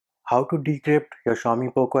How to decrypt your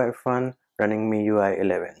Xiaomi Poco F1 running MIUI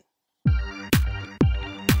 11.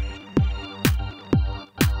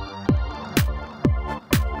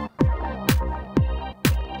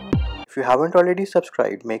 If you haven't already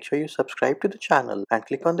subscribed, make sure you subscribe to the channel and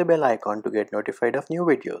click on the bell icon to get notified of new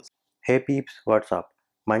videos. Hey peeps, what's up?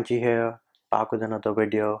 Munchie here, back with another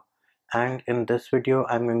video. And in this video,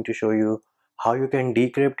 I'm going to show you how you can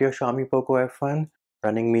decrypt your Xiaomi Poco F1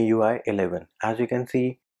 running MIUI 11. As you can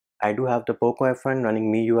see, I do have the Poco F1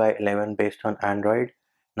 running MIUI 11 based on Android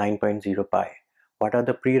 9.0 Pie. What are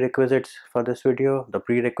the prerequisites for this video? The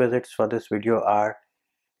prerequisites for this video are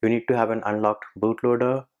you need to have an unlocked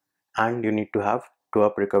bootloader and you need to have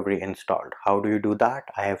TWRP Recovery installed. How do you do that?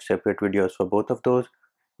 I have separate videos for both of those,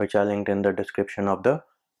 which are linked in the description of the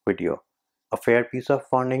video. A fair piece of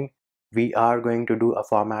warning, we are going to do a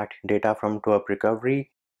format data from TWRP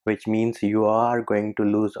Recovery, which means you are going to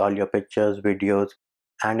lose all your pictures, videos,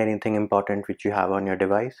 and anything important which you have on your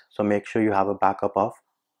device. So make sure you have a backup of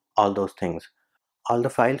all those things. All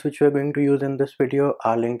the files which we are going to use in this video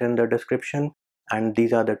are linked in the description, and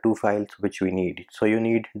these are the two files which we need. So you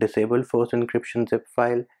need disable force encryption zip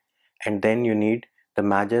file, and then you need the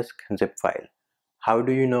Magisk zip file. How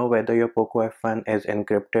do you know whether your Poco F1 is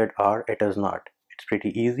encrypted or it is not? It's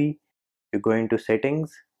pretty easy. You go into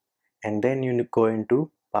settings and then you go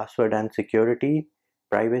into password and security,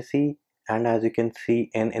 privacy, and as you can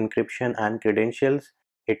see in encryption and credentials,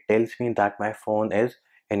 it tells me that my phone is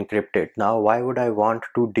encrypted. Now why would I want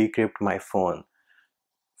to decrypt my phone?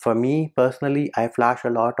 For me personally, I flash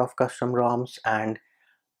a lot of custom ROMs, and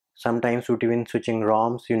sometimes even switching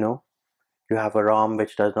ROMs, you have a ROM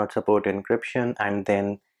which does not support encryption and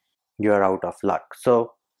then you're out of luck.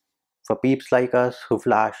 So for peeps like us who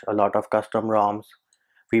flash a lot of custom ROMs,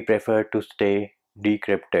 we prefer to stay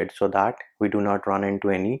decrypted so that we do not run into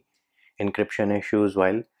any encryption issues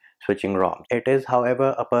while switching ROMs. It is,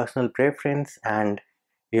 however, a personal preference, and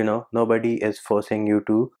nobody is forcing you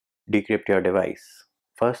to decrypt your device.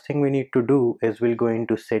 First thing we need to do is we'll go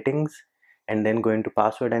into settings and then go into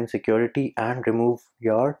password and security and remove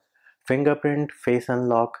your fingerprint, face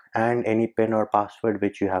unlock, and any pin or password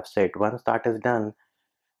which you have set. Once that is done,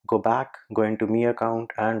 go back, go into Mi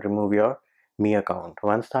account and remove your Mi account.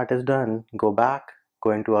 Once that is done, go back,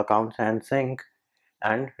 go into accounts and sync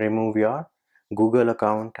and remove your Google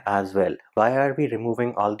account as well. Why are we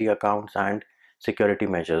removing all the accounts and security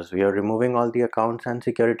measures? We are removing all the accounts and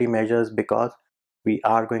security measures because we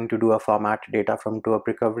are going to do a format data from TWRP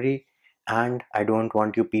Recovery, and I don't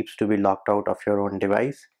want you peeps to be locked out of your own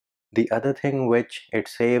device. The other thing which it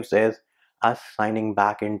saves is us signing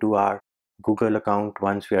back into our Google account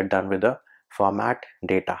once we are done with the format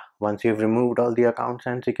data. Once you've removed all the accounts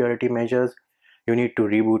and security measures, you need to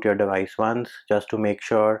reboot your device once just to make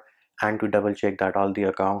sure and to double check that all the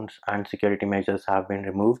accounts and security measures have been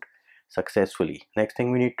removed successfully. Next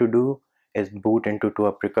thing we need to do is boot into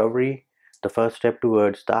TWRP Recovery. The first step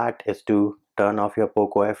towards that is to turn off your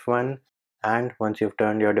Poco F1, and once you've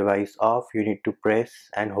turned your device off, you need to press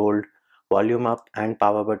and hold volume up and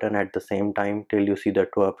power button at the same time till you see the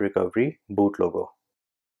TWRP Recovery boot logo.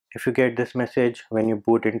 If you get this message when you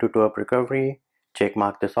boot into TWRP Recovery, check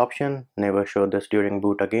mark this option, never show this during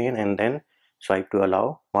boot again, and then swipe to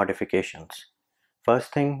allow modifications.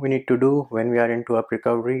 First thing we need to do when we are in TWRP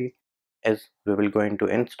Recovery is we will go into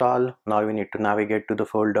install. Now we need to navigate to the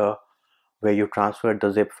folder where you transferred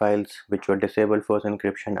the zip files which were disable force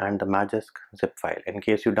encryption and the Magisk zip file. In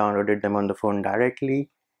case you downloaded them on the phone directly,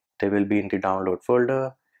 they will be in the download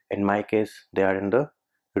folder. In my case, they are in the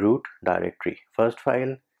root directory. First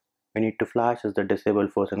file we need to flash is the disable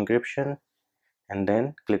force encryption, and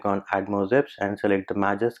then click on add more zips and select the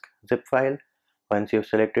Magisk zip file. Once you've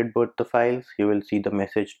selected both the files, you will see the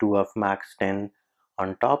message 2 of max 10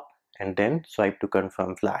 on top, and then swipe to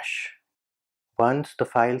confirm flash. Once the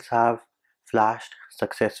files have flashed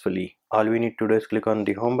successfully, all we need to do is click on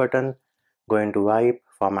the home button, go into wipe,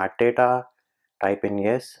 format data, type in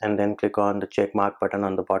yes, and then click on the check mark button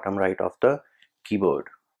on the bottom right of the keyboard.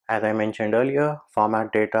 As I mentioned earlier,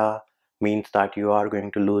 format data means that you are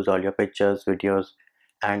going to lose all your pictures, videos,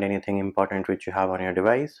 and anything important which you have on your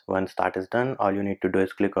device. Once that is done, all you need to do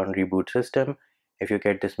is click on reboot system. If you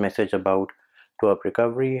get this message about TWRP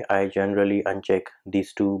Recovery, I generally uncheck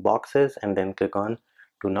these two boxes and then click on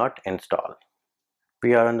do not install.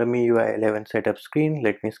 We are on the MIUI 11 setup screen.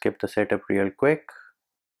 Let me skip the setup real quick.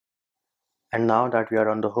 And now that we are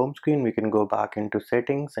on the home screen, we can go back into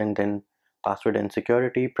settings and then password and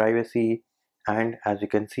security, privacy, and as you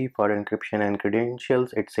can see, for encryption and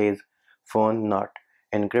credentials, it says phone not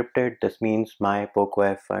encrypted. This means my Poco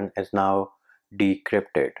F1 is now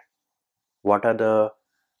decrypted. What are the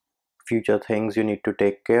future things you need to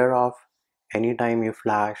take care of. Anytime you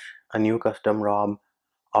flash a new custom ROM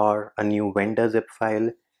or a new vendor zip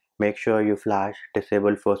file, make sure you flash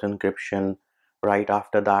disable force encryption right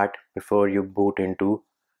after that before you boot into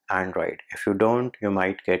Android. If you don't, you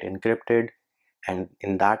might get encrypted, and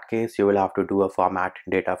in that case you will have to do a format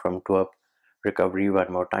data from TWRP recovery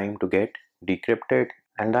one more time to get decrypted.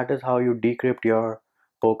 And that is how you decrypt your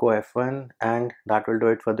Poco F1. And that will do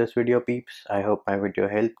it for this video, peeps. I hope my video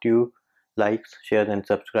helped you. Likes, shares and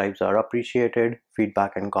subscribes are appreciated.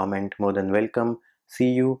 Feedback and comment more than welcome. See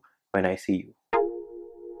you when I see you.